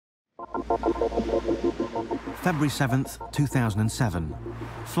February 7th, 2007,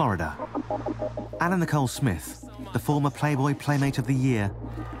 Florida. Anna Nicole Smith, the former Playboy Playmate of the Year,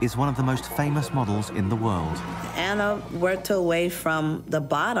 is one of the most famous models in the world. Anna worked her way from the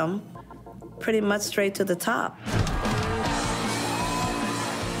bottom pretty much straight to the top.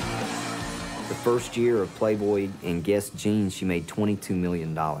 The first year of Playboy and Guess Jeans, she made $22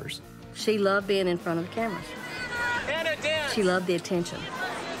 million. She loved being in front of the cameras. Anna, dance. She loved the attention.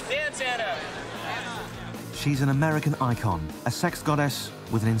 Dance, Anna. She's an American icon, a sex goddess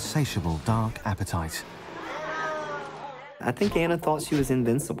with an insatiable dark appetite. I think Anna thought she was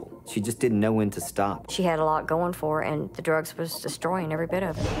invincible. She just didn't know when to stop. She had a lot going for her, and the drugs was destroying every bit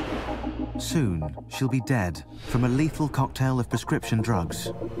of it. Soon, she'll be dead from a lethal cocktail of prescription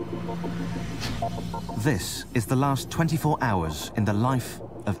drugs. This is the last 24 hours in the life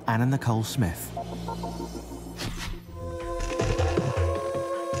of Anna Nicole Smith.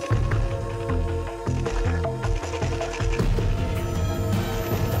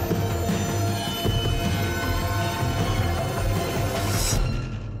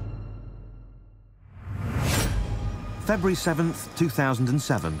 February 7th,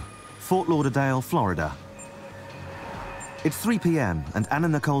 2007, Fort Lauderdale, Florida. It's 3 p.m. and Anna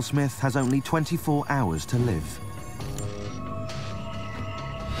Nicole Smith has only 24 hours to live.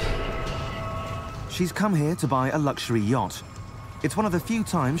 She's come here to buy a luxury yacht. It's one of the few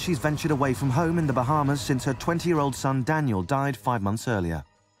times she's ventured away from home in the Bahamas since her 20-year-old son Daniel died 5 months earlier.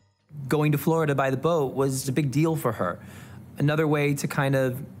 Going to Florida by the boat was a big deal for her. Another way to kind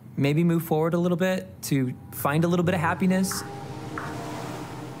of maybe move forward a little bit, to find a little bit of happiness.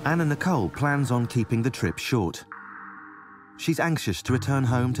 Anna Nicole plans on keeping the trip short. She's anxious to return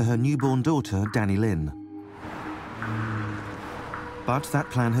home to her newborn daughter, Danny Lynn. But that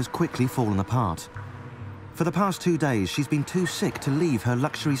plan has quickly fallen apart. For the past 2 days, she's been too sick to leave her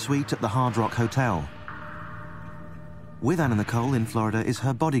luxury suite at the Hard Rock Hotel. With Anna Nicole in Florida is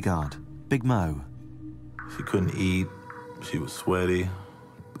her bodyguard, Big Mo. She couldn't eat. She was sweaty,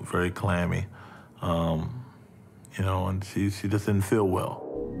 very clammy, you know, and she just didn't feel well.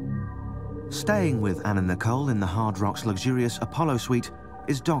 Staying with Anna Nicole in the Hard Rock's luxurious Apollo suite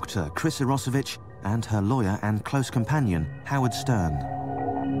is Dr. Chris Irosovich and her lawyer and close companion, Howard Stern.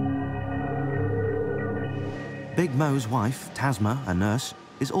 Big Mo's wife, Tasma, a nurse,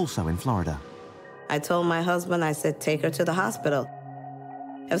 is also in Florida. I told my husband, I said, take her to the hospital.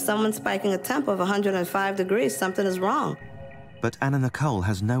 If someone's spiking a temp of 105 degrees, something is wrong. But Anna Nicole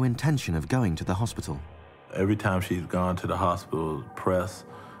has no intention of going to the hospital. Every time she's gone to the hospital, press,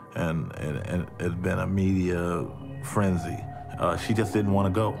 and it's been a media frenzy. She just didn't want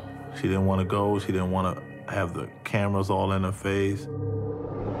to go. She didn't want to go. She didn't want to have the cameras all in her face.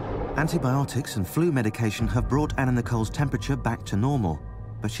 Antibiotics and flu medication have brought Anna Nicole's temperature back to normal,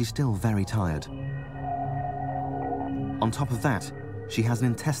 but she's still very tired. On top of that, she has an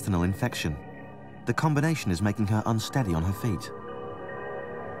intestinal infection. The combination is making her unsteady on her feet.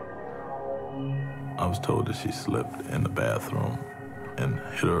 I was told that she slipped in the bathroom and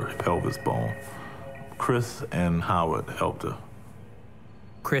hit her pelvis bone. Chris and Howard helped her.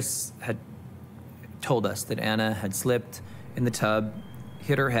 Chris had told us that Anna had slipped in the tub,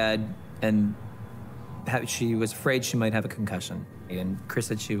 hit her head, and she was afraid she might have a concussion. And Chris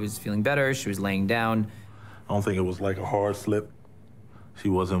said she was feeling better, she was laying down. I don't think it was like a hard slip. She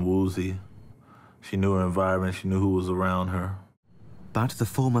wasn't woozy. She knew her environment, she knew who was around her. But the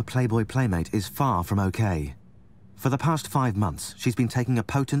former Playboy Playmate is far from okay. For the past 5 months, she's been taking a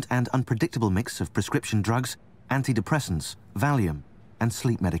potent and unpredictable mix of prescription drugs, antidepressants, Valium, and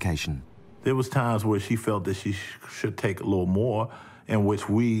sleep medication. There was times where she felt that she should take a little more, in which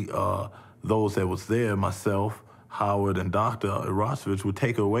we, those that was there, myself, Howard, and Dr. Irosovich, would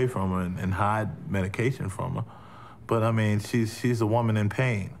take her away from her and hide medication from her. But I mean, she's a woman in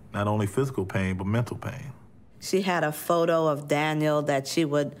pain, not only physical pain, but mental pain. She had a photo of Daniel that she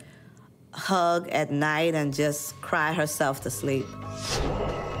would hug at night and just cry herself to sleep.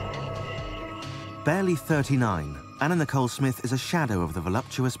 Barely 39, Anna Nicole Smith is a shadow of the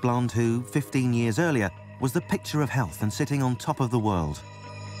voluptuous blonde who, 15 years earlier, was the picture of health and sitting on top of the world.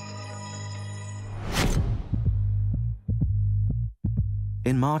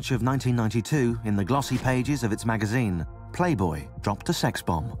 In March of 1992, in the glossy pages of its magazine, Playboy dropped a sex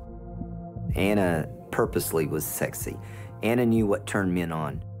bomb. Anna purposely was sexy. Anna knew what turned men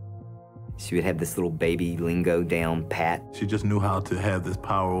on. She would have this little baby lingo down pat. She just knew how to have this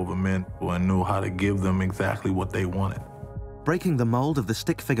power over men and knew how to give them exactly what they wanted. Breaking the mold of the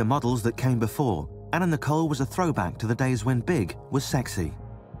stick figure models that came before, Anna Nicole was a throwback to the days when big was sexy.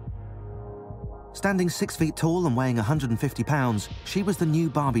 Standing 6 feet tall and weighing 150 pounds, she was the new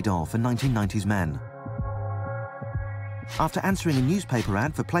Barbie doll for 1990s men. After answering a newspaper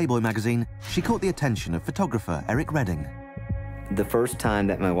ad for Playboy magazine, she caught the attention of photographer Eric Redding. The first time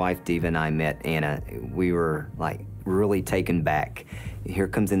that my wife Diva and I met Anna, we were like really taken back. Here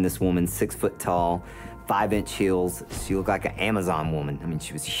comes in this woman, 6 foot tall, 5-inch heels. She looked like an Amazon woman. I mean,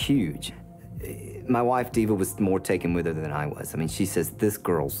 she was huge. My wife Diva was more taken with her than I was. I mean, she says, "This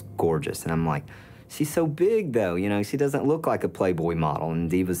girl's gorgeous." And I'm like, "She's so big though, you know, she doesn't look like a Playboy model." And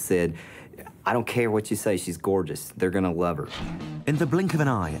Diva said, "I don't care what you say, she's gorgeous. They're gonna love her." In the blink of an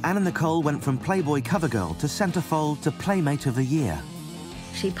eye, Anna Nicole went from Playboy cover girl to centerfold to Playmate of the Year.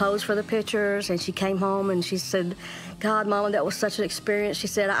 She posed for the pictures, and she came home and she said, "God, Mama, that was such an experience." She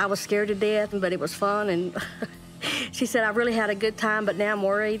said, "I was scared to death, but it was fun." And she said, "I really had a good time, but now I'm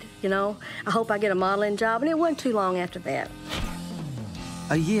worried, you know. I hope I get a modeling job." And it wasn't too long after that.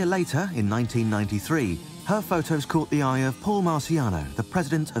 A year later, in 1993, her photos caught the eye of Paul Marciano, the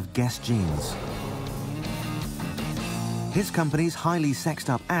president of Guess Jeans. His company's highly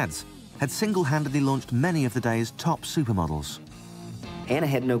sexed-up ads had single-handedly launched many of the day's top supermodels. Anna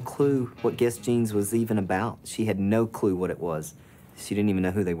had no clue what Guess Jeans was even about. She had no clue what it was. She didn't even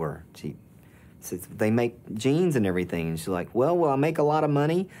know who they were. She said, "They make jeans and everything." And she's like, well, I make a lot of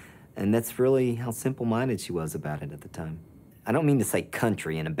money." And that's really how simple-minded she was about it at the time. I don't mean to say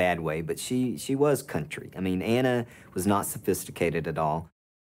country in a bad way, but she was country. I mean, Anna was not sophisticated at all.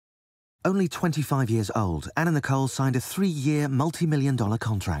 Only 25 years old, Anna Nicole signed a 3-year, multi-million-dollar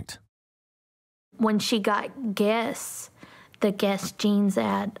contract. When she got Guess, the Guess Jeans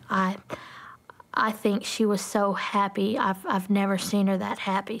ad, I think she was so happy. I've never seen her that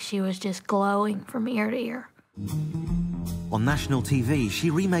happy. She was just glowing from ear to ear. On national TV, she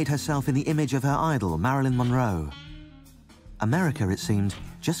remade herself in the image of her idol, Marilyn Monroe. America, it seemed,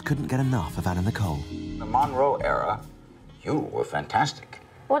 just couldn't get enough of Anna Nicole. The Monroe era, you were fantastic.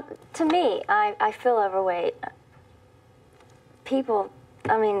 Well, to me, I feel overweight. People,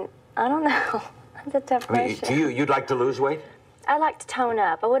 I mean, I don't know. It's a tough question. To you, you'd like to lose weight? I like to tone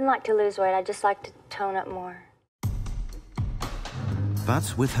up. I wouldn't like to lose weight. I just like to tone up more.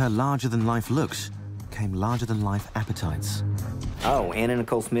 But with her larger-than-life looks came larger-than-life appetites. Oh, Anna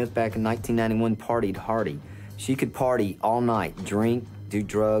Nicole Smith back in 1991 partied hardy. She could party all night, drink, do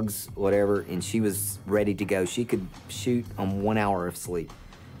drugs, whatever, and she was ready to go. She could shoot on 1 hour of sleep.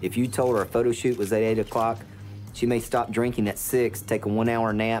 If you told her a photo shoot was at 8 o'clock, she may stop drinking at 6, take a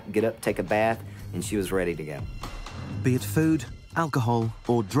 1-hour nap, get up, take a bath, and she was ready to go. Be it food, alcohol,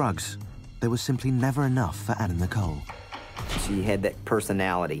 or drugs, there was simply never enough for Anna Nicole. She had that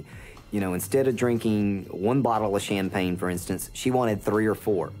personality. You know, instead of drinking 1 bottle of champagne, for instance, she wanted 3 or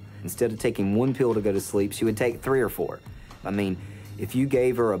 4. Instead of taking 1 pill to go to sleep, she would take 3 or 4. I mean, if you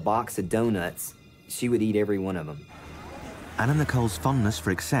gave her a box of donuts, she would eat every one of them. Anna Nicole's fondness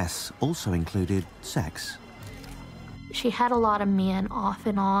for excess also included sex. She had a lot of men off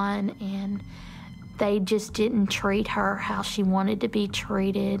and on, and they just didn't treat her how she wanted to be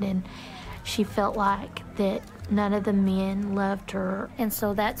treated, and she felt like that none of the men loved her. And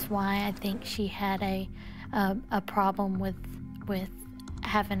so that's why I think she had a problem with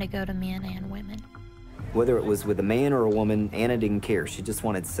having to go to men and women. Whether it was with a man or a woman, Anna didn't care. She just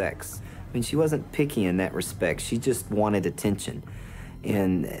wanted sex. I mean, she wasn't picky in that respect. She just wanted attention.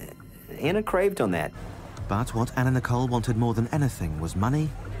 And Anna craved on that. But what Anna Nicole wanted more than anything was money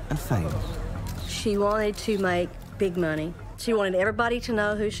and fame. She wanted to make big money. She wanted everybody to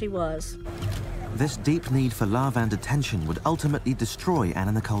know who she was. This deep need for love and attention would ultimately destroy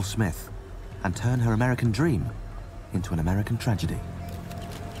Anna Nicole Smith and turn her American dream into an American tragedy.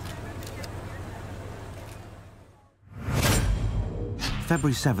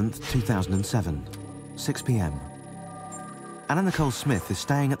 February 7th, 2007, 6 p.m. Anna Nicole Smith is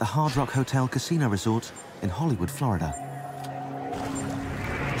staying at the Hard Rock Hotel Casino Resort in Hollywood, Florida.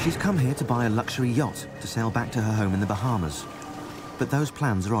 She's come here to buy a luxury yacht to sail back to her home in the Bahamas. But those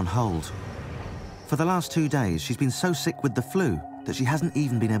plans are on hold. For the last 2 days, she's been so sick with the flu that she hasn't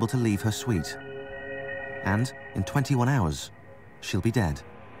even been able to leave her suite. And in 21 hours, she'll be dead.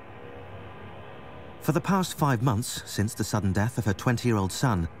 For the past 5 months, since the sudden death of her 20-year-old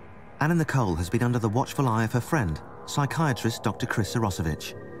son, Anna Nicole has been under the watchful eye of her friend, psychiatrist Dr. Chris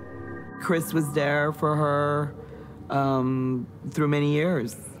Sarosevich. Chris was there for her through many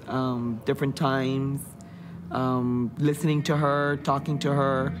years, different times, listening to her, talking to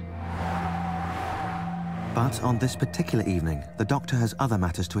her. But on this particular evening, the doctor has other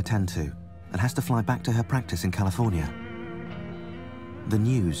matters to attend to and has to fly back to her practice in California. The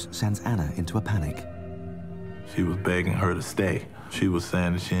news sends Anna into a panic. She was begging her to stay. She was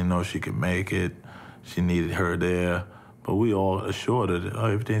saying that she didn't know she could make it. she needed her there. But we all assured her that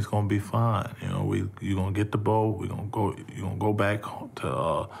everything's gonna be fine. You know, you're gonna get the boat. You're gonna go back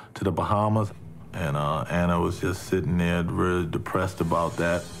to the Bahamas. And Anna was just sitting there really depressed about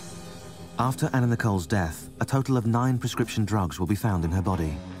that. After Anna Nicole's death, a total of 9 prescription drugs will be found in her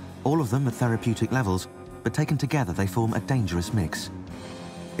body. All of them at therapeutic levels, but taken together they form a dangerous mix.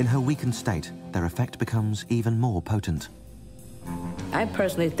 In her weakened state, their effect becomes even more potent. I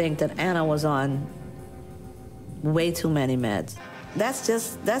personally think that Anna was on way too many meds. That's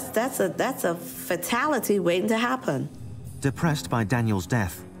a fatality waiting to happen. Depressed by Daniel's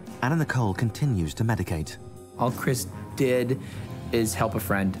death, Anna Nicole continues to medicate. All Chris did is help a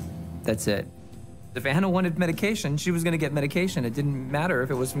friend. That's it. If Anna wanted medication, she was going to get medication. It didn't matter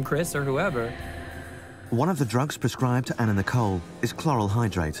if it was from Chris or whoever. One of the drugs prescribed to Anna Nicole is chloral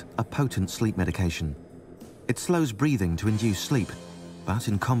hydrate, a potent sleep medication. It slows breathing to induce sleep, but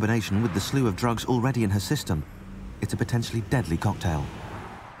in combination with the slew of drugs already in her system, it's a potentially deadly cocktail.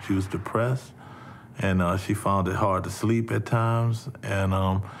 She was depressed, and she found it hard to sleep at times. And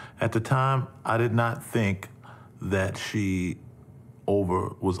at the time, I did not think that she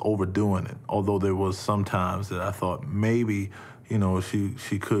was overdoing it, although there was some times that I thought maybe, you know,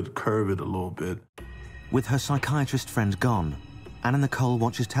 she could curb it a little bit. With her psychiatrist friend gone, Anna Nicole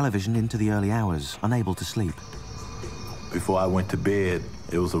watches television into the early hours, unable to sleep. Before I went to bed,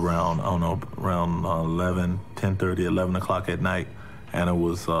 it was around, I don't know, around 10:30, 11 o'clock at night. Anna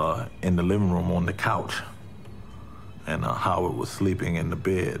was in the living room on the couch, and Howard was sleeping in the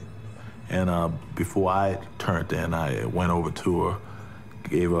bed. And before I turned in, I went over to her,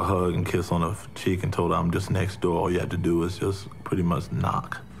 gave her a hug and kiss on her cheek, and told her I'm just next door. All you have to do is just pretty much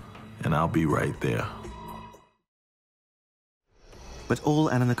knock, and I'll be right there. But all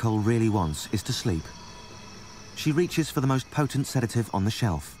Anna Nicole really wants is to sleep. She reaches for the most potent sedative on the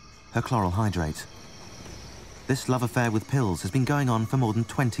shelf, her chloral hydrate. This love affair with pills has been going on for more than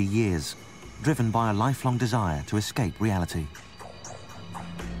 20 years, driven by a lifelong desire to escape reality.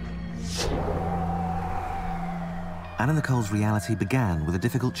 Anna Nicole's reality began with a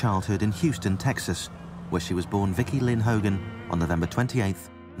difficult childhood in Houston, Texas, where she was born Vicki Lynn Hogan on November 28,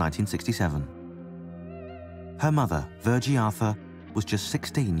 1967. Her mother, Virgie Arthur, was just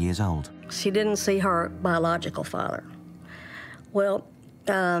 16 years old. She didn't see her biological father. Well,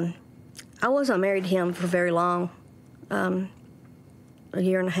 I wasn't married to him for very long, a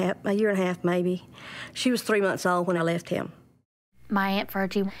year and a half maybe. She was 3 months old when I left him. My Aunt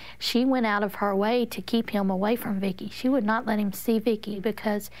Virgie, she went out of her way to keep him away from Vicki. She would not let him see Vicki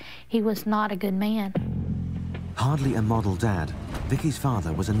because he was not a good man. Hardly a model dad, Vicki's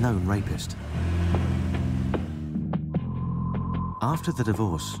father was a known rapist. After the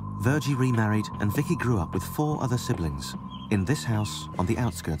divorce, Virgie remarried and Vicki grew up with 4 other siblings in this house on the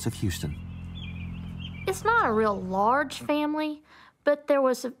outskirts of Houston. It's not a real large family, but there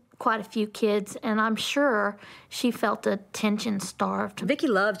was quite a few kids, and I'm sure she felt attention-starved. Vicki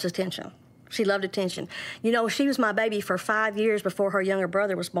loves attention. She loved attention. You know, she was my baby for 5 years before her younger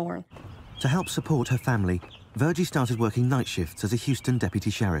brother was born. To help support her family, Virgie started working night shifts as a Houston deputy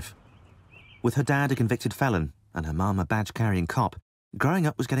sheriff. With her dad a convicted felon and her mum a badge-carrying cop, growing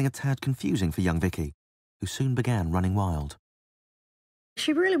up was getting a tad confusing for young Vicki, who soon began running wild.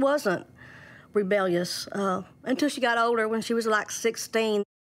 She really wasn't rebellious until she got older, when she was like 16.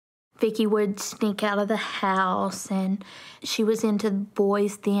 Vicki would sneak out of the house, and she was into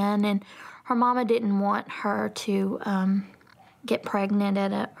boys then, and her mama didn't want her to get pregnant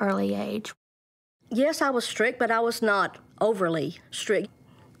at an early age. Yes, I was strict, but I was not overly strict.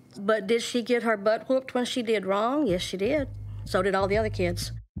 But did she get her butt whooped when she did wrong? Yes, she did. So did all the other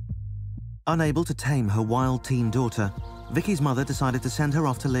kids. Unable to tame her wild teen daughter, Vicki's mother decided to send her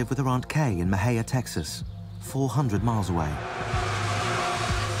off to live with her Aunt Kay in Mejia, Texas, 400 miles away.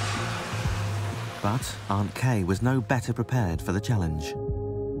 But Aunt Kay was no better prepared for the challenge.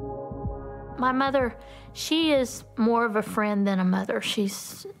 My mother, she is more of a friend than a mother.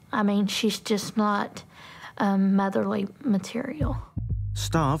 She's just not motherly material.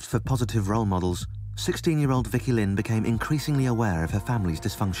 Starved for positive role models, 16-year-old Vicki Lynn became increasingly aware of her family's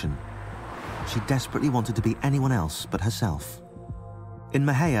dysfunction. She desperately wanted to be anyone else but herself. In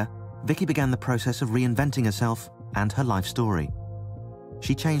Mejia, Vicki began the process of reinventing herself and her life story.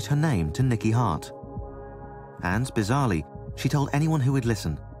 She changed her name to Nikki Hart. And, bizarrely, she told anyone who would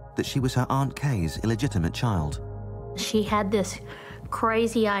listen that she was her Aunt Kay's illegitimate child. She had this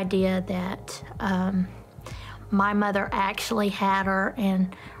crazy idea that my mother actually had her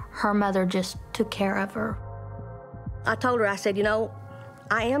and her mother just took care of her. I told her, I said, you know,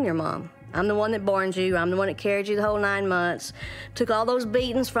 I am your mom. I'm the one that born you. I'm the one that carried you the whole 9 months, took all those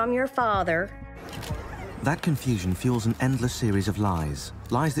beatings from your father. That confusion fuels an endless series of lies.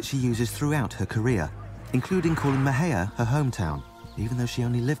 Lies that she uses throughout her career, including calling Mahia her hometown, even though she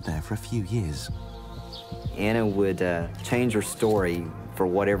only lived there for a few years. Anna would change her story for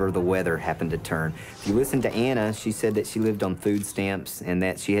whatever the weather happened to turn. If you listen to Anna, she said that she lived on food stamps and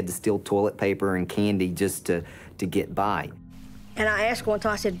that she had to steal toilet paper and candy just to get by. And I asked one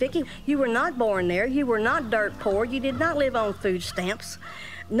time, I said, Vicki, you were not born there. You were not dirt poor. You did not live on food stamps.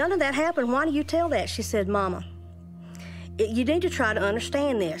 None of that happened. Why do you tell that? She said, Mama, you need to try to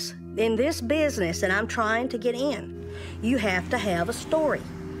understand this. In this business, and I'm trying to get in, you have to have a story.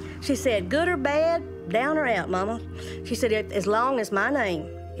 She said, good or bad, down or out, Mama. She said, as long as my name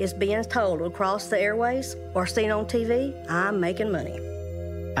is being told across the airways or seen on TV, I'm making money.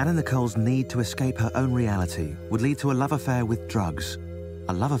 Anna Nicole's need to escape her own reality would lead to a love affair with drugs.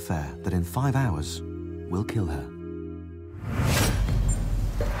 A love affair that in 5 hours will kill her.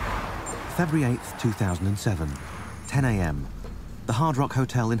 February 8th, 2007, 10 a.m. The Hard Rock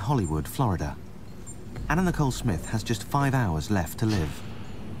Hotel in Hollywood, Florida. Anna Nicole Smith has just 5 hours left to live.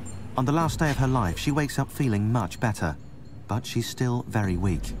 On the last day of her life, she wakes up feeling much better, but she's still very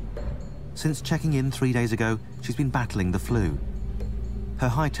weak. Since checking in 3 days ago, she's been battling the flu. Her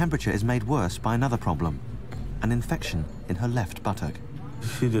high temperature is made worse by another problem, an infection in her left buttock.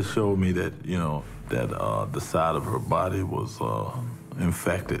 She just showed me that, you know, that the side of her body was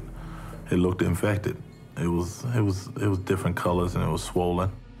infected. It looked infected. It was different colors and it was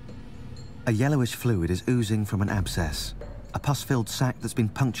swollen. A yellowish fluid is oozing from an abscess, a pus-filled sac that's been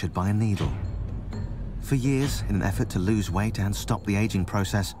punctured by a needle. For years, in an effort to lose weight and stop the aging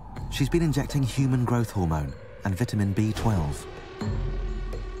process, she's been injecting human growth hormone and vitamin B12.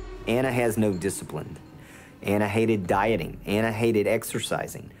 Anna has no discipline. Anna hated dieting. Anna hated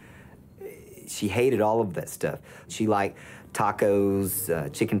exercising. She hated all of that stuff. She liked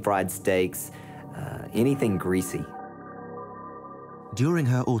tacos, chicken fried steaks, anything greasy. During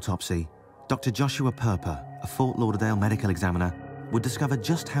her autopsy, Dr. Joshua Perper, a Fort Lauderdale medical examiner, would discover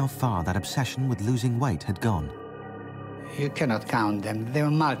just how far that obsession with losing weight had gone. You cannot count them. There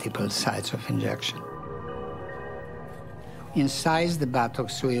are multiple sites of injection. Inside the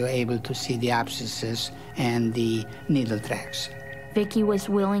buttocks, we were able to see the abscesses and the needle tracks. Vicki was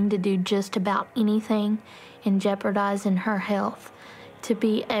willing to do just about anything in jeopardizing her health to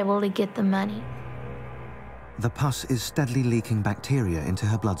be able to get the money. The pus is steadily leaking bacteria into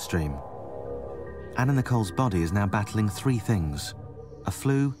her bloodstream. Anna Nicole's body is now battling 3 things: a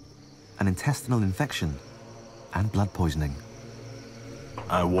flu, an intestinal infection, and blood poisoning.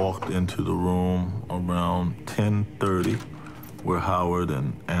 I walked into the room around 10:30 where Howard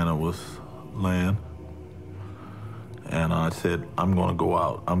and Anna was laying. And I said, I'm gonna go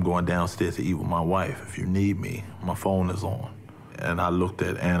out. I'm going downstairs to eat with my wife. If you need me, my phone is on. And I looked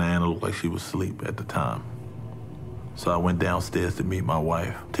at Anna. Anna looked like she was asleep at the time. So I went downstairs to meet my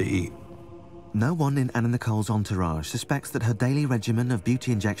wife to eat. No one in Anna Nicole's entourage suspects that her daily regimen of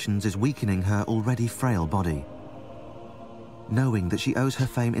beauty injections is weakening her already frail body. Knowing that she owes her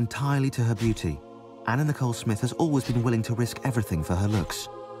fame entirely to her beauty, Anna Nicole Smith has always been willing to risk everything for her looks.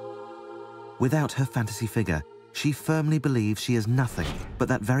 Without her fantasy figure, she firmly believes she is nothing but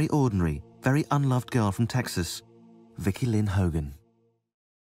that very ordinary, very unloved girl from Texas, Vicki Lynn Hogan.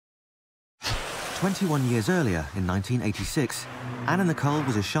 21 years earlier, in 1986, Anna Nicole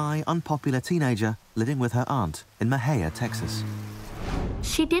was a shy, unpopular teenager living with her aunt in Mahia, Texas.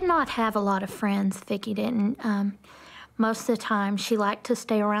 She did not have a lot of friends, Vicki didn't. Most of the time, she liked to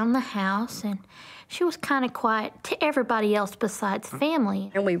stay around the house, and she was kind of quiet to everybody else besides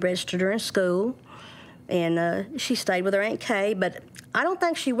family. And we registered her in school, and she stayed with her Aunt Kay, but I don't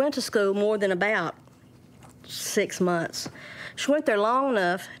think she went to school more than about 6 months. She went there long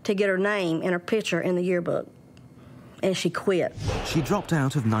enough to get her name and her picture in the yearbook, and she quit. She dropped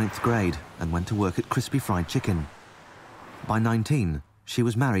out of 9th grade and went to work at Crispy Fried Chicken. By 19, she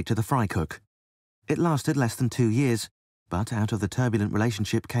was married to the fry cook. It lasted less than 2 years, but out of the turbulent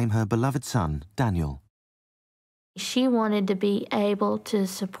relationship came her beloved son, Daniel. She wanted to be able to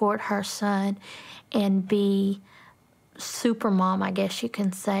support her son and be super mom, I guess you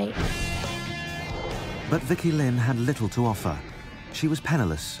can say. But Vicki Lynn had little to offer. She was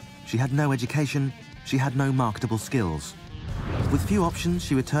penniless. She had no education. She had no marketable skills. With few options,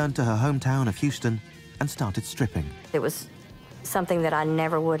 she returned to her hometown of Houston and started stripping. It was something that I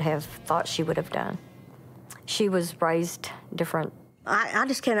never would have thought she would have done. She was raised different. I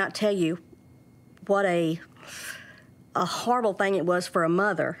just cannot tell you what a horrible thing it was for a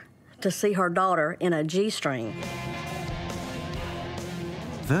mother to see her daughter in a G-string.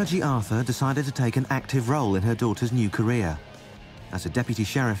 Virgie Arthur decided to take an active role in her daughter's new career. As a deputy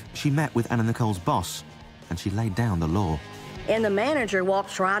sheriff, she met with Anna Nicole's boss, and she laid down the law. And the manager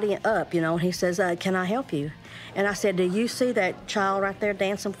walks right up, you know, and he says, can I help you? And I said, do you see that child right there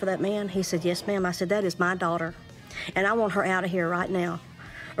dancing for that man? He said, yes, ma'am. I said, that is my daughter, and I want her out of here right now,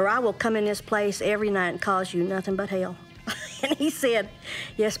 or I will come in this place every night and cause you nothing but hell. And he said,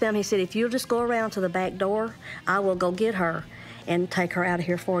 yes, ma'am. He said, if you'll just go around to the back door, I will go get her and take her out of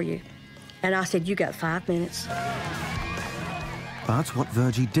here for you. And I said, you got 5 minutes. But what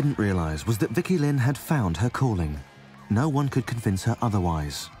Virgie didn't realize was that Vicky Lynn had found her calling. No one could convince her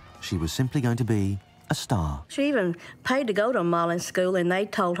otherwise. She was simply going to be a star. She even paid to go to a modeling school, and they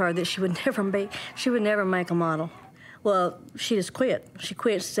told her that she would never make a model. Well, she just quit. She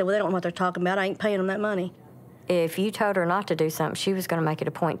quit. She said, well, they don't know what they're talking about. I ain't paying them that money. If you told her not to do something, she was going to make it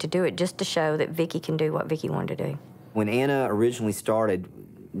a point to do it just to show that Vicky can do what Vicky wanted to do. When Anna originally started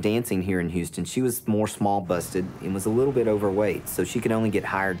dancing here in Houston, she was more small-busted and was a little bit overweight, so she could only get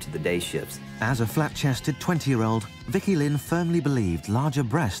hired to the day shifts. As a flat-chested 20-year-old, Vicky Lynn firmly believed larger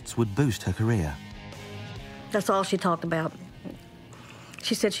breasts would boost her career. That's all she talked about.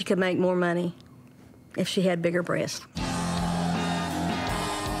 She said she could make more money if she had bigger breasts.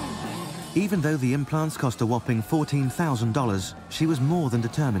 Even though the implants cost a whopping $14,000, she was more than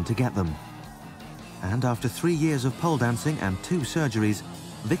determined to get them. And after 3 years of pole dancing and 2 surgeries,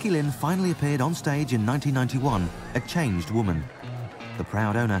 Vicky Lynn finally appeared on stage in 1991, a changed woman, the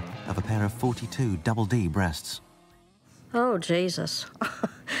proud owner of a pair of 42 double D breasts. Oh, Jesus.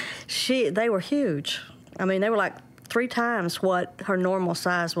 They were huge. I mean, they were like 3 times what her normal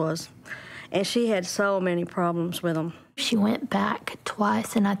size was. And she had so many problems with them. She went back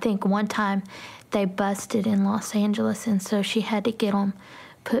twice, and I think one time they busted in Los Angeles, and so she had to get them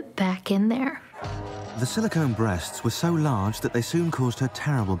put back in there. The silicone breasts were so large that they soon caused her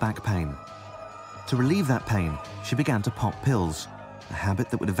terrible back pain. To relieve that pain, she began to pop pills, a habit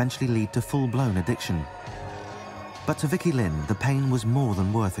that would eventually lead to full-blown addiction. But to Vicky Lynn, the pain was more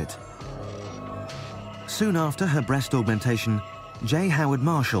than worth it. Soon after her breast augmentation, J. Howard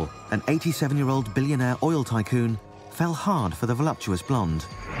Marshall, an 87-year-old billionaire oil tycoon, fell hard for the voluptuous blonde.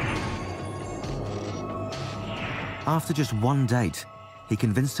 After just 1 date, he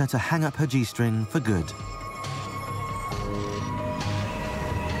convinced her to hang up her G-string for good.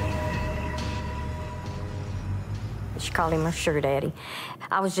 She called him her sugar daddy.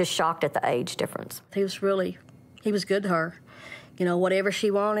 I was just shocked at the age difference. He was good to her. You know, whatever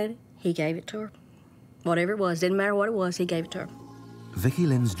she wanted, he gave it to her. Whatever it was, didn't matter what it was, he gave it to her. Vicky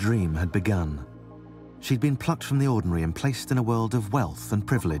Lynn's dream had begun. She'd been plucked from the ordinary and placed in a world of wealth and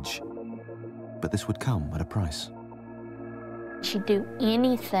privilege. But this would come at a price. She'd do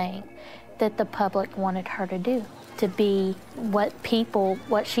anything that the public wanted her to do, to be what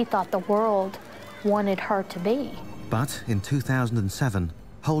she thought the world wanted her to be. But in 2007,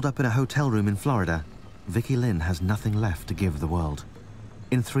 holed up in a hotel room in Florida, Vicky Lynn has nothing left to give the world.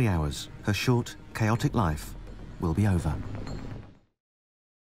 In 3 hours, her short, chaotic life will be over.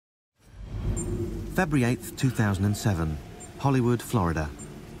 February 8th, 2007, Hollywood, Florida.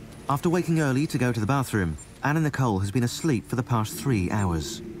 After waking early to go to the bathroom, Anna Nicole has been asleep for the past 3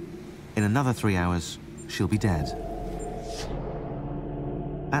 hours. In another 3 hours, she'll be dead.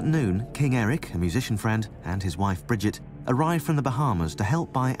 At noon, King Eric, a musician friend, and his wife Bridget arrived from the Bahamas to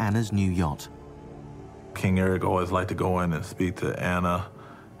help buy Anna's new yacht. King Eric always liked to go in and speak to Anna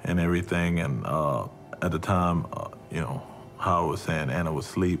and everything, and at the time, you know, Howard was saying Anna would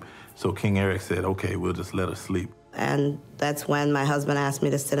sleep. So King Eric said, okay, we'll just let her sleep. And that's when my husband asked me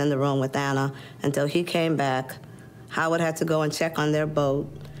to sit in the room with Anna until he came back. Howard had to go and check on their boat,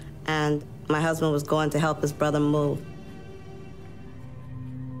 and my husband was going to help his brother move.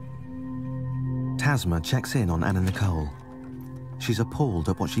 Tasma checks in on Anna Nicole. She's appalled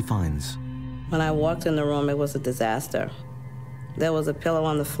at what she finds. When I walked in the room, it was a disaster. There was a pillow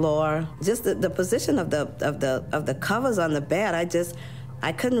on the floor. Just the position of the covers on the bed,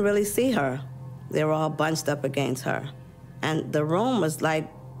 I couldn't really see her. They were all bunched up against her. And the room was like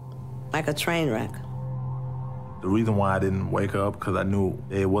a train wreck. The reason why I didn't wake up, because I knew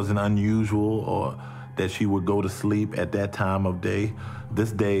it wasn't unusual or that she would go to sleep at that time of day.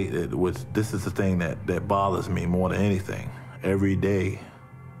 This is the thing that bothers me more than anything. Every day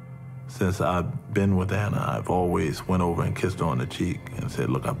since I've been with Anna, I've always went over and kissed her on the cheek and said,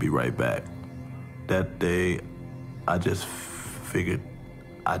 look, I'll be right back. That day, I just figured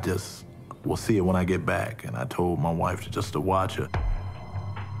we'll see it when I get back, and I told my wife to watch her.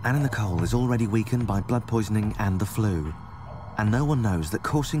 Anna Nicole is already weakened by blood poisoning and the flu, and no one knows that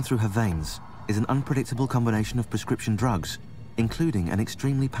coursing through her veins is an unpredictable combination of prescription drugs including an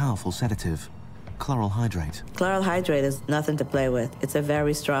extremely powerful sedative, chloral hydrate. Chloral hydrate is nothing to play with. It's a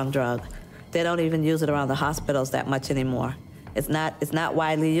very strong drug. They don't even use it around the hospitals that much anymore. It's not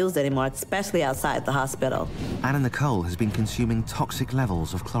widely used anymore, especially outside the hospital. Anna Nicole has been consuming toxic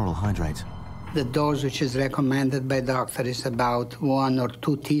levels of chloral hydrate. The dose which is recommended by doctor is about 1 or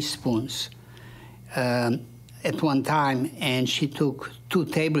 2 teaspoons at one time, and she took 2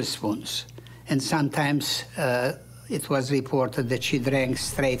 tablespoons. And sometimes it was reported that she drank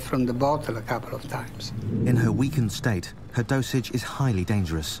straight from the bottle a couple of times. In her weakened state, her dosage is highly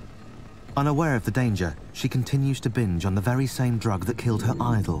dangerous. Unaware of the danger, she continues to binge on the very same drug that killed her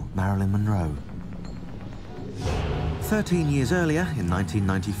idol, Marilyn Monroe. 13 years earlier, in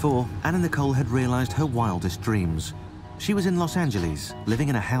 1994, Anna Nicole had realized her wildest dreams. She was in Los Angeles, living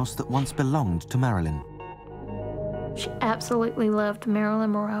in a house that once belonged to Marilyn. She absolutely loved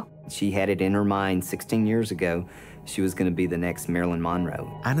Marilyn Monroe. She had it in her mind 16 years ago she was going to be the next Marilyn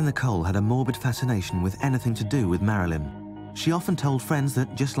Monroe. Anna Nicole had a morbid fascination with anything to do with Marilyn. She often told friends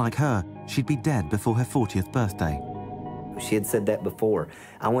that, just like her, she'd be dead before her 40th birthday. She had said that before.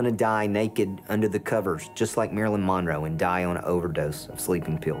 I want to die naked under the covers, just like Marilyn Monroe, and die on an overdose of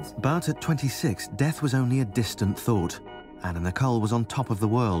sleeping pills. But at 26, death was only a distant thought. Anna Nicole was on top of the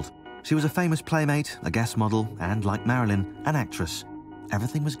world. She was a famous playmate, a guest model, and, like Marilyn, an actress.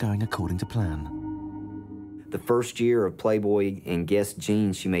 Everything was going according to plan. The first year of Playboy and Guess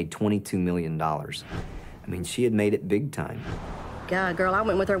Jeans, she made $22 million. I mean, she had made it big time. God, girl, I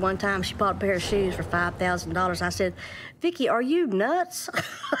went with her one time. She bought a pair of shoes for $5,000. I said, Vicki, are you nuts?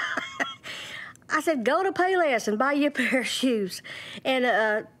 I said, go to Payless and buy you a pair of shoes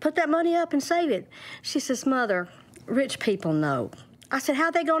and put that money up and save it. She says, Mother, rich people know. I said,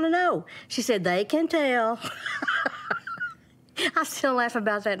 how they gonna know? She said, they can tell. I still laugh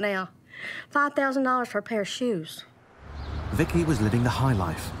about that now. $5,000 for a pair of shoes. Vicki was living the high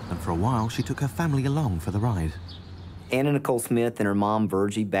life, and for a while she took her family along for the ride. Anna Nicole Smith and her mom,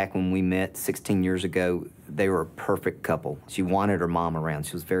 Virgie, back when we met 16 years ago, they were a perfect couple. She wanted her mom around.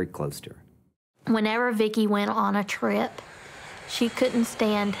 She was very close to her. Whenever Vicki went on a trip, she couldn't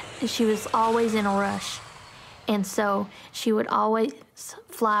stand, she was always in a rush. And so she would always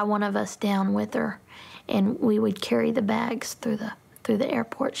fly one of us down with her, and we would carry the bags through the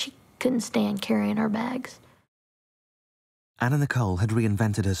airport. She couldn't stand carrying her bags. Anna Nicole had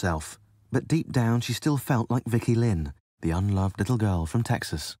reinvented herself, but deep down she still felt like Vicki Lynn, the unloved little girl from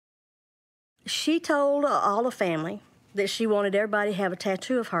Texas. She told all the family that she wanted everybody to have a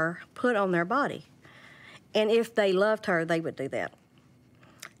tattoo of her put on their body. And if they loved her, they would do that.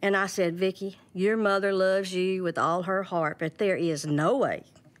 And I said, Vicki, your mother loves you with all her heart, but there is no way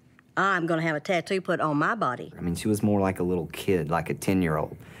I'm going to have a tattoo put on my body. I mean, she was more like a little kid, like a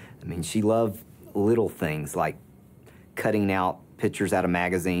 10-year-old. I mean, she loved little things like cutting out pictures out of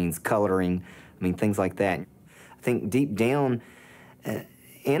magazines, coloring, I mean, things like that. I think deep down,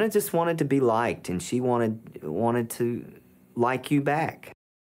 Anna just wanted to be liked, and she wanted to like you back.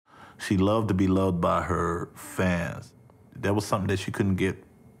 She loved to be loved by her fans. That was something that she couldn't get,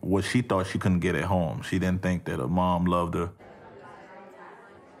 what she thought she couldn't get at home. She didn't think that her mom loved her.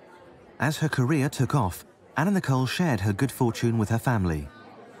 As her career took off, Anna Nicole shared her good fortune with her family.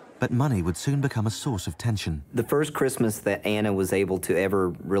 But money would soon become a source of tension. The first Christmas that Anna was able to ever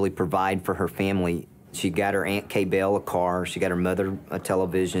really provide for her family, she got her Aunt Kay Bell a car, she got her mother a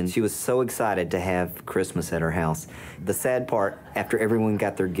television. She was so excited to have Christmas at her house. The sad part, after everyone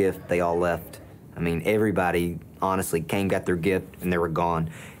got their gift, they all left. I mean, everybody, honestly, came, got their gift, and they were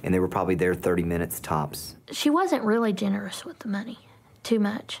gone. And they were probably there 30 minutes tops. She wasn't really generous with the money, too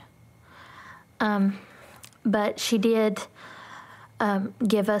much. But she did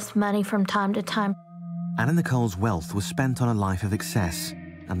give us money from time to time. Anna Nicole's wealth was spent on a life of excess,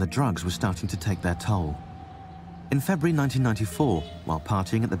 and the drugs were starting to take their toll. In February 1994, while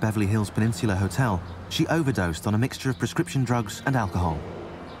partying at the Beverly Hills Peninsula Hotel, she overdosed on a mixture of prescription drugs and alcohol.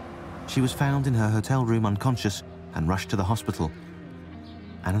 She was found in her hotel room unconscious and rushed to the hospital.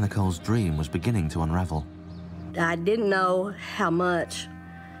 Anna Nicole's dream was beginning to unravel. I didn't know how much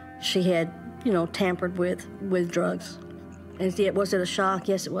she had, tampered with drugs. And was it a shock?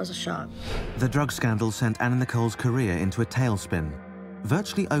 Yes, it was a shock. The drug scandal sent Anna Nicole's career into a tailspin.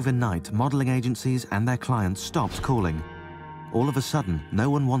 Virtually overnight, modeling agencies and their clients stopped calling. All of a sudden, no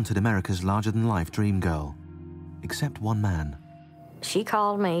one wanted America's larger-than-life dream girl, except one man. She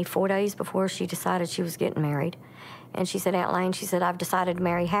called me 4 days before she decided she was getting married. And she said, Aunt Lane, she said, I've decided to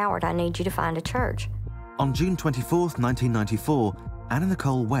marry Howard. I need you to find a church. On June 24th, 1994, Anna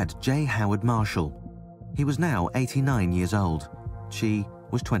Nicole wed J. Howard Marshall. He was now 89 years old. She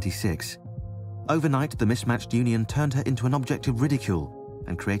was 26. Overnight, the mismatched union turned her into an object of ridicule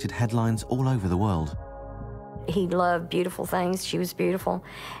and created headlines all over the world. He loved beautiful things. She was beautiful,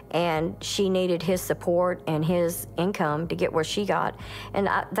 and she needed his support and his income to get where she got, and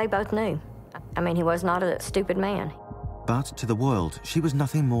they both knew. I mean, he was not a stupid man. But to the world, she was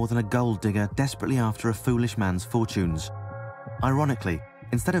nothing more than a gold digger desperately after a foolish man's fortunes. Ironically,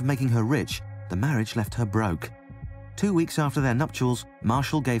 instead of making her rich, the marriage left her broke. 2 weeks after their nuptials,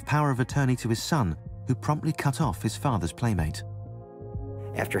 Marshall gave power of attorney to his son, who promptly cut off his father's playmate.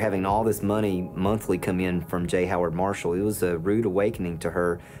 After having all this money monthly come in from J. Howard Marshall, it was a rude awakening to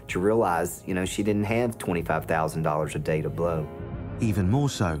her to realize, she didn't have $25,000 a day to blow. Even more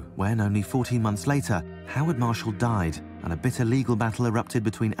so when, only 14 months later, Howard Marshall died and a bitter legal battle erupted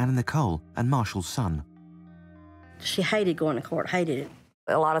between Anna Nicole and Marshall's son. She hated going to court, hated it.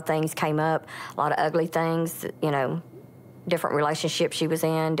 A lot of things came up, a lot of ugly things, different relationships she was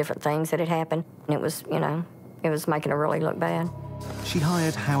in, different things that had happened. And it was, it was making her really look bad. She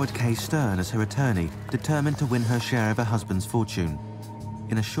hired Howard K. Stern as her attorney, determined to win her share of her husband's fortune.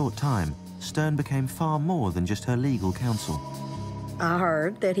 In a short time, Stern became far more than just her legal counsel. I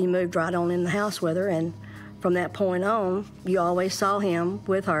heard that he moved right on in the house with her, and from that point on, you always saw him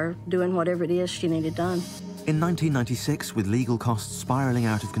with her doing whatever it is she needed done. In 1996, with legal costs spiraling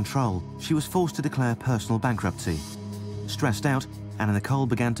out of control, she was forced to declare personal bankruptcy. Stressed out, Anna Nicole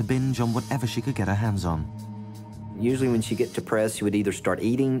began to binge on whatever she could get her hands on. Usually when she get depressed, she would either start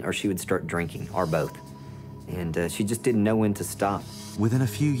eating or she would start drinking, or both. And she just didn't know when to stop. Within a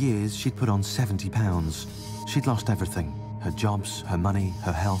few years, she'd put on 70 pounds. She'd lost everything: her jobs, her money,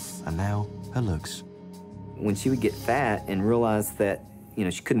 her health, and now her looks. When she would get fat and realize that,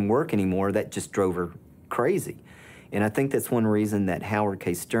 she couldn't work anymore, that just drove her crazy. And I think that's one reason that Howard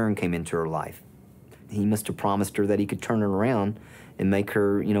K. Stern came into her life. He must have promised her that he could turn her around and make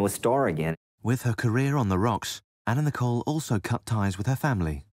her, a star again. With her career on the rocks, Anna Nicole also cut ties with her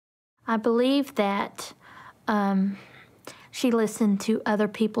family. I believe that she listened to other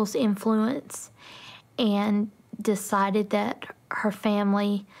people's influence and decided that her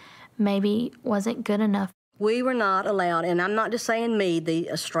family maybe wasn't good enough. We were not allowed, and I'm not just saying me, the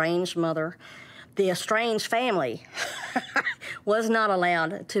estranged mother, the estranged family was not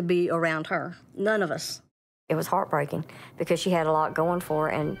allowed to be around her. None of us. It was heartbreaking because she had a lot going for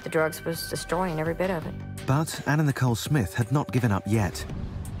her, and the drugs was destroying every bit of it. But Anna Nicole Smith had not given up yet.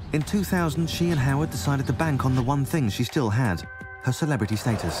 In 2000, she and Howard decided to bank on the one thing she still had: her celebrity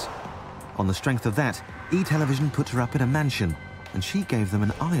status. On the strength of that, E! Television put her up in a mansion, and she gave them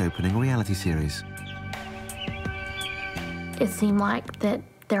an eye-opening reality series. It seemed like that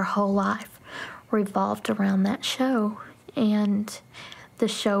their whole life revolved around that show, and the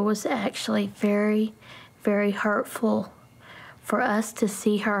show was actually very, very hurtful for us to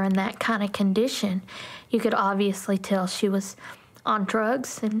see her in that kind of condition. You could obviously tell she was on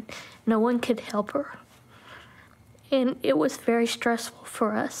drugs and no one could help her. And it was very stressful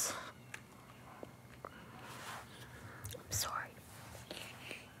for us. I'm sorry.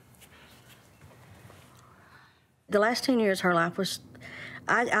 The last 10 years of her life was,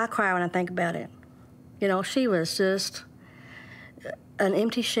 I cry when I think about it. She was just an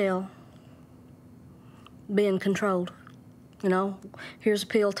empty shell being controlled. Here's a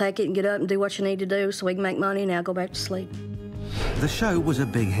pill, take it and get up and do what you need to do so we can make money, now go back to sleep. The show was a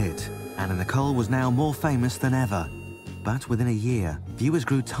big hit. Anna Nicole was now more famous than ever. But within a year, viewers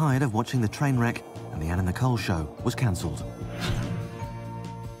grew tired of watching the train wreck, and the Anna Nicole show was cancelled.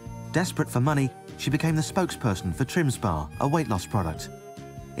 Desperate for money, she became the spokesperson for Trim Spa, a weight loss product.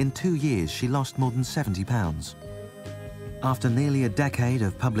 In 2 years, she lost more than 70 pounds. After nearly a decade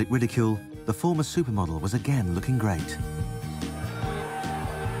of public ridicule, the former supermodel was again looking great.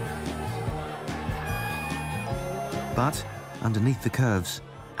 But underneath the curves,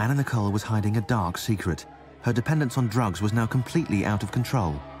 Anna Nicole was hiding a dark secret. Her dependence on drugs was now completely out of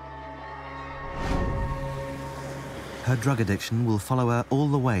control. Her drug addiction will follow her all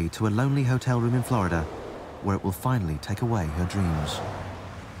the way to a lonely hotel room in Florida, where it will finally take away her dreams.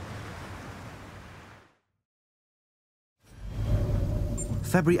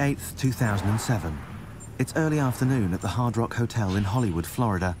 February 8th, 2007. It's early afternoon at the Hard Rock Hotel in Hollywood,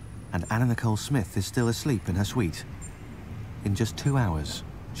 Florida, and Anna Nicole Smith is still asleep in her suite. In just 2 hours,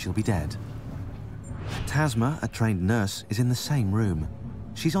 she'll be dead. Tasma, a trained nurse, is in the same room.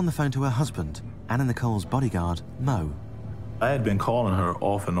 She's on the phone to her husband, Anna Nicole's bodyguard, Mo. I had been calling her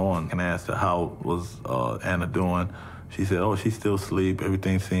off and on and asked her how was Anna doing. She said, oh, she's still asleep.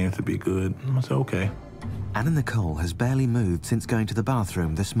 Everything seems to be good. I said, okay. Anna Nicole has barely moved since going to the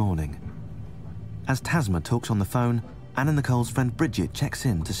bathroom this morning. As Tasma talks on the phone, Anna Nicole's friend Bridget checks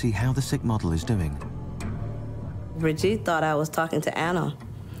in to see how the sick model is doing. Brigitte thought I was talking to Anna,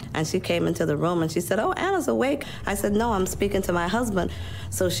 and she came into the room and she said, "Oh, Anna's awake." I said, "No, I'm speaking to my husband."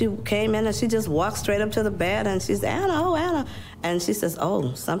 So she came in and she just walked straight up to the bed and she's, "Anna, oh, Anna." And she says,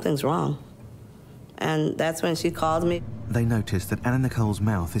 "Oh, something's wrong." And that's when she called me. They notice that Anna Nicole's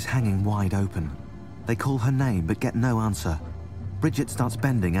mouth is hanging wide open. They call her name but get no answer. Bridget starts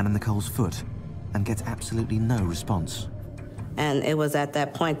bending Anna Nicole's foot and gets absolutely no response. And it was at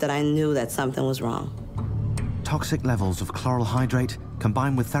that point that I knew that something was wrong. Toxic levels of chloral hydrate,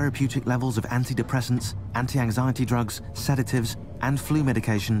 combined with therapeutic levels of antidepressants, anti-anxiety drugs, sedatives, and flu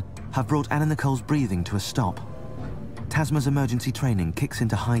medication, have brought Anna Nicole's breathing to a stop. TASMA's emergency training kicks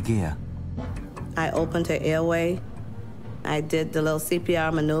into high gear. I opened her airway. I did the little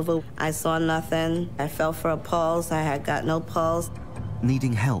CPR maneuver. I saw nothing. I felt for a pulse. I had got no pulse.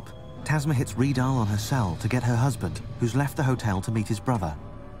 Needing help, TASMA hits redial on her cell to get her husband, who's left the hotel to meet his brother.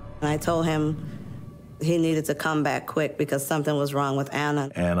 And I told him he needed to come back quick because something was wrong with Anna.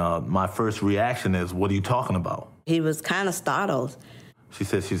 And my first reaction is, "What are you talking about?" He was kind of startled. She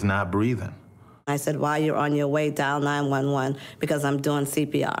said she's not breathing. I said, "While you're on your way, dial 911 because I'm doing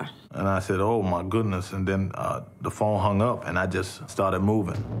CPR." And I said, "Oh my goodness." And then the phone hung up and I just started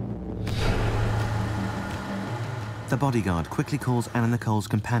moving. The bodyguard quickly calls Anna Nicole's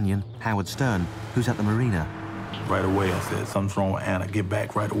companion, Howard Stern, who's at the marina. Right away, I said, "Something's wrong with Anna, get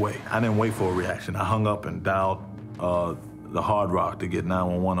back right away." I didn't wait for a reaction. I hung up and dialed the Hard Rock to get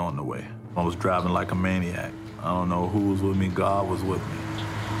 911 on the way. I was driving like a maniac. I don't know who was with me, God was with me.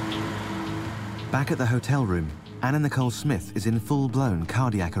 Back at the hotel room, Anna Nicole Smith is in full-blown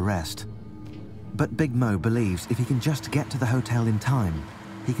cardiac arrest. But Big Mo believes if he can just get to the hotel in time,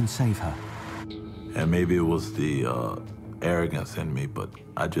 he can save her. And maybe it was the arrogance in me, but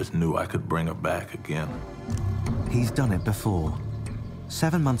I just knew I could bring her back again. He's done it before.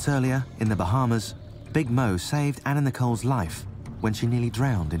 7 months earlier, in the Bahamas, Big Mo saved Anna Nicole's life when she nearly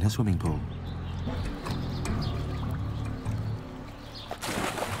drowned in her swimming pool.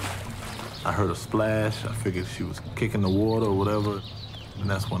 I heard a splash. I figured she was kicking the water or whatever. And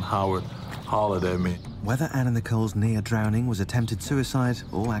that's when Howard hollered at me. Whether Anna Nicole's near drowning was attempted suicide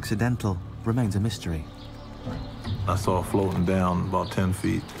or accidental remains a mystery. I saw her floating down about 10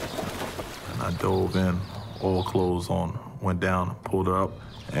 feet. And I dove in, all clothes on, went down, pulled her up,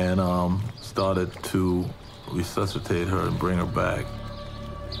 and started to resuscitate her and bring her back.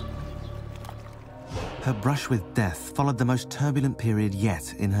 Her brush with death followed the most turbulent period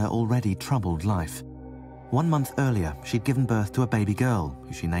yet in her already troubled life. 1 month earlier, she'd given birth to a baby girl,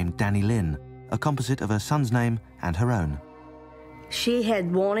 who she named Danny Lynn, a composite of her son's name and her own. She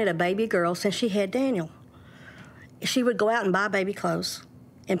had wanted a baby girl since she had Daniel. She would go out and buy baby clothes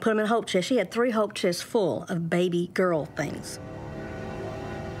and put them in hope chests. She had 3 hope chests full of baby girl things.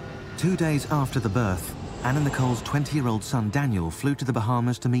 2 days after the birth, Anna Nicole's 20-year-old son Daniel flew to the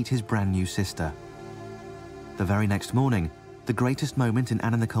Bahamas to meet his brand new sister. The very next morning, the greatest moment in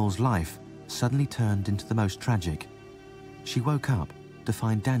Anna Nicole's life suddenly turned into the most tragic. She woke up to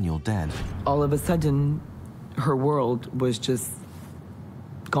find Daniel dead. All of a sudden, her world was just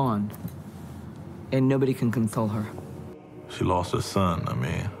gone, and nobody can console her. She lost her son,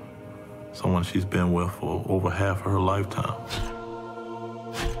 someone she's been with for over half of her lifetime.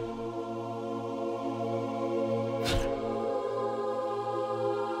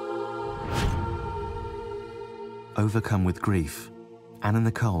 Overcome with grief, Anna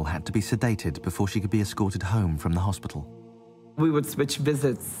Nicole had to be sedated before she could be escorted home from the hospital. We would switch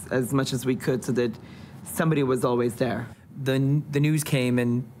visits as much as we could so that somebody was always there. The news came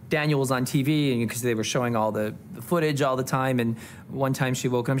and Daniel was on TV because they were showing all the footage all the time, and one time she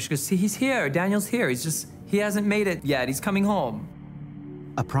woke up and she goes, "See, he's here, Daniel's here, he hasn't made it yet, he's coming home."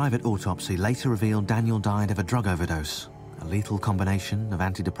 A private autopsy later revealed Daniel died of a drug overdose, a lethal combination of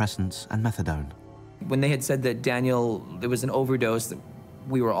antidepressants and methadone. When they had said that Daniel, there was an overdose,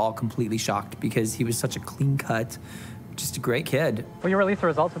 we were all completely shocked because he was such a clean-cut, just a great kid. Will you release the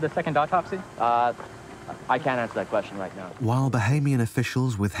results of the second autopsy? I can't answer that question right now. While Bahamian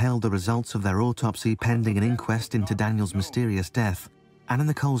officials withheld the results of their autopsy pending an inquest into Daniel's mysterious death, Anna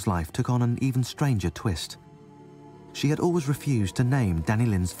Nicole's life took on an even stranger twist. She had always refused to name Danny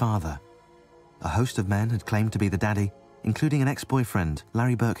Lynn's father. A host of men had claimed to be the daddy, including an ex-boyfriend,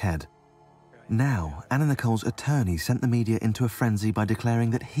 Larry Burkhead. Now, Anna Nicole's attorney sent the media into a frenzy by declaring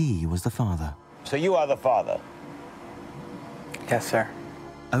that he was the father. So you are the father? Yes, sir.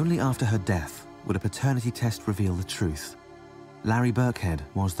 Only after her death would a paternity test reveal the truth. Larry Burkhead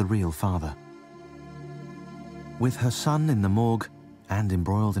was the real father. With her son in the morgue and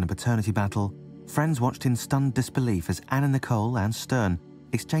embroiled in a paternity battle, Friends watched in stunned disbelief as Anna Nicole and Stern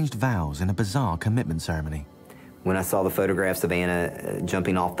exchanged vows in a bizarre commitment ceremony. When I saw the photographs of Anna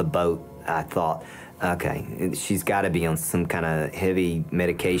jumping off the boat, I thought, okay, she's got to be on some kind of heavy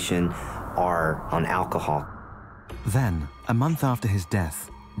medication or on alcohol. Then, a month after his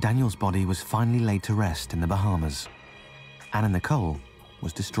death, Daniel's body was finally laid to rest in the Bahamas. Anna Nicole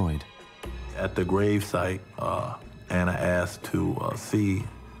was destroyed. At the gravesite, Anna asked to see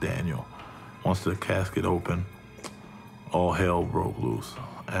Daniel. Once the casket opened, all hell broke loose.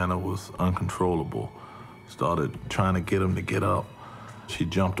 Anna was uncontrollable, started trying to get him to get up. She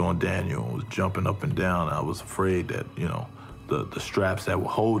jumped on Daniel, was jumping up and down. I was afraid that, you know, the straps that were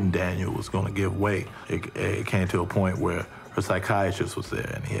holding Daniel was going to give way. It came to a point where her psychiatrist was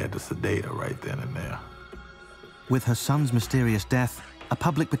there and he had to sedate her right then and there. With her son's mysterious death, a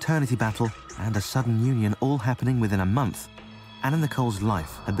public paternity battle, and a sudden union all happening within a month, Anna Nicole's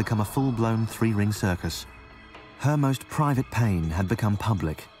life had become a full-blown three-ring circus. Her most private pain had become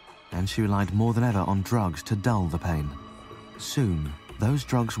public, and she relied more than ever on drugs to dull the pain. Soon, those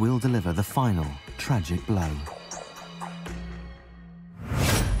drugs will deliver the final, tragic blow.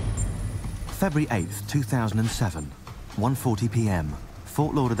 February 8th, 2007, 1:40 p.m.,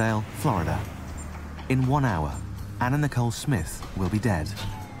 Fort Lauderdale, Florida. In 1 hour, Anna Nicole Smith will be dead.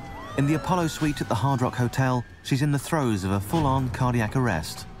 In the Apollo suite at the Hard Rock Hotel, she's in the throes of a full-on cardiac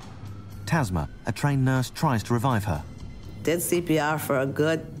arrest. Tasma, a trained nurse, tries to revive her. Did CPR for a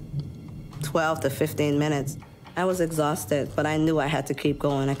good 12 to 15 minutes. I was exhausted, but I knew I had to keep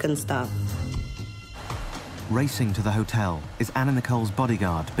going. I couldn't stop. Racing to the hotel is Anna Nicole's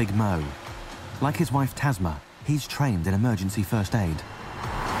bodyguard, Big Mo. Like his wife Tasma, he's trained in emergency first aid.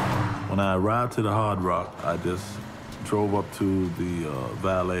 When I arrived to the Hard Rock, I just drove up to the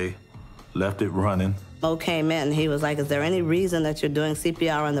valet, left it running. Mo came in, he was like, is there any reason that you're doing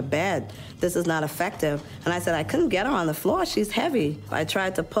CPR on the bed? This is not effective. And I said, I couldn't get her on the floor, she's heavy. I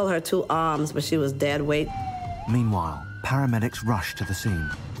tried to pull her 2 arms, but she was dead weight. Meanwhile, paramedics rushed to the scene.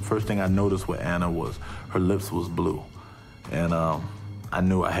 First thing I noticed with Anna was her lips was blue. And I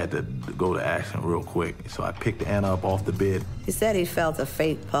knew I had to go to action real quick. So I picked Anna up off the bed. He said he felt a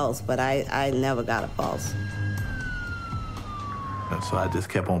fake pulse, but I never got a pulse. And so I just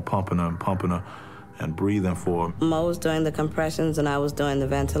kept on pumping her and breathing for her. Mo was doing the compressions and I was doing the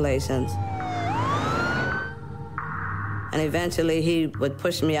ventilations. And eventually he would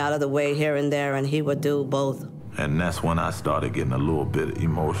push me out of the way here and there and he would do both. And that's when I started getting a little bit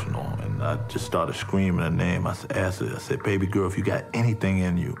emotional and I just started screaming her name. I asked her, I said, baby girl, if you got anything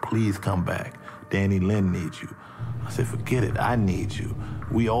in you, please come back. Danny Lynn needs you. I said, forget it, I need you.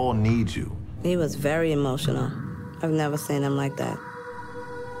 We all need you. He was very emotional. I've never seen him like that.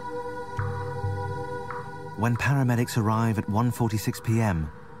 When paramedics arrive at 1:46 p.m.,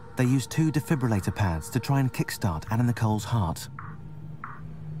 they use 2 defibrillator pads to try and kickstart Anna Nicole's heart.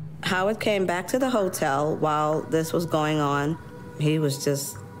 Howard came back to the hotel while this was going on. He was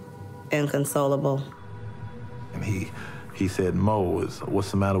just inconsolable. And he said, Mo,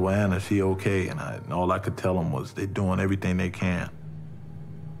 what's the matter with Anna? Is she okay? And all I could tell him was they're doing everything they can.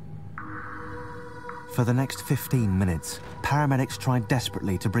 For the next 15 minutes, paramedics tried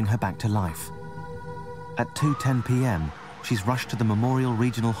desperately to bring her back to life. At 2:10 p.m., she's rushed to the Memorial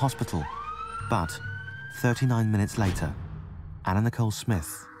Regional Hospital. But 39 minutes later, Anna Nicole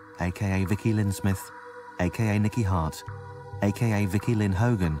Smith, a.k.a. Vicky Lynn Smith, a.k.a. Nikki Hart, a.k.a. Vicky Lynn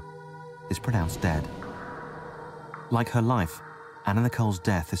Hogan, is pronounced dead. Like her life, Anna Nicole's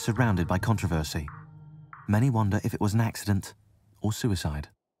death is surrounded by controversy. Many wonder if it was an accident or suicide.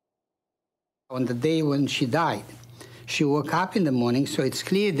 On the day when she died, she woke up in the morning, so it's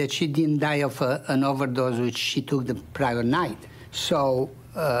clear that she didn't die of an overdose which she took the prior night. So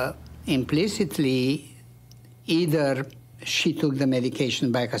implicitly, either she took the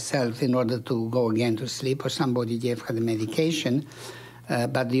medication by herself in order to go again to sleep, or somebody gave her the medication,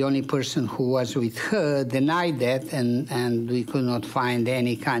 but the only person who was with her denied that, and we could not find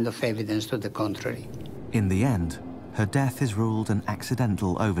any kind of evidence to the contrary. In the end, her death is ruled an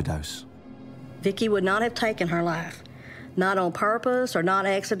accidental overdose. Vicky would not have taken her life, not on purpose or not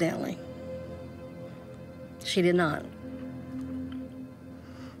accidentally. She did not.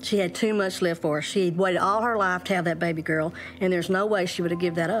 She had too much left for her. She had waited all her life to have that baby girl, and there's no way she would have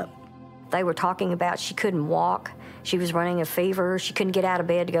given that up. They were talking about she couldn't walk. She was running a fever. She couldn't get out of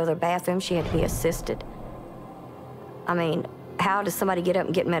bed to go to the bathroom. She had to be assisted. I mean, how does somebody get up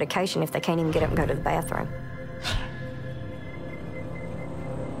and get medication if they can't even get up and go to the bathroom?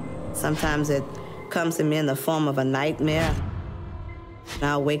 Sometimes it comes to me in the form of a nightmare. And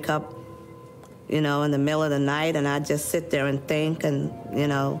I'll wake up, you know, in the middle of the night and I just sit there and think and, you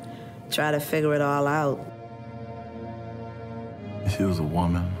know, try to figure it all out. She was a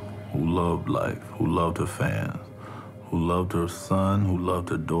woman who loved life, who loved her fans, who loved her son, who loved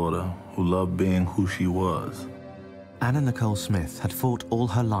her daughter, who loved being who she was. Anna Nicole Smith had fought all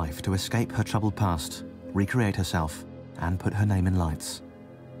her life to escape her troubled past, recreate herself, and put her name in lights.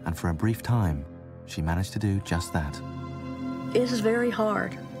 And for a brief time, she managed to do just that. It is very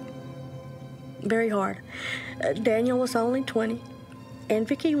hard. Very hard. Daniel was only 20, and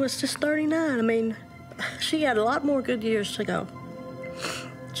Vicki was just 39. I mean, she had a lot more good years to go.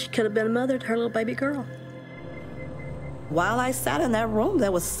 She could have been a mother to her little baby girl. While I sat in that room,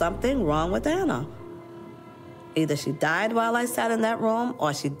 there was something wrong with Anna. Either she died while I sat in that room,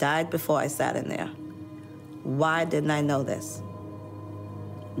 or she died before I sat in there. Why didn't I know this?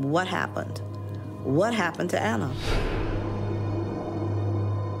 What happened? What happened to Anna?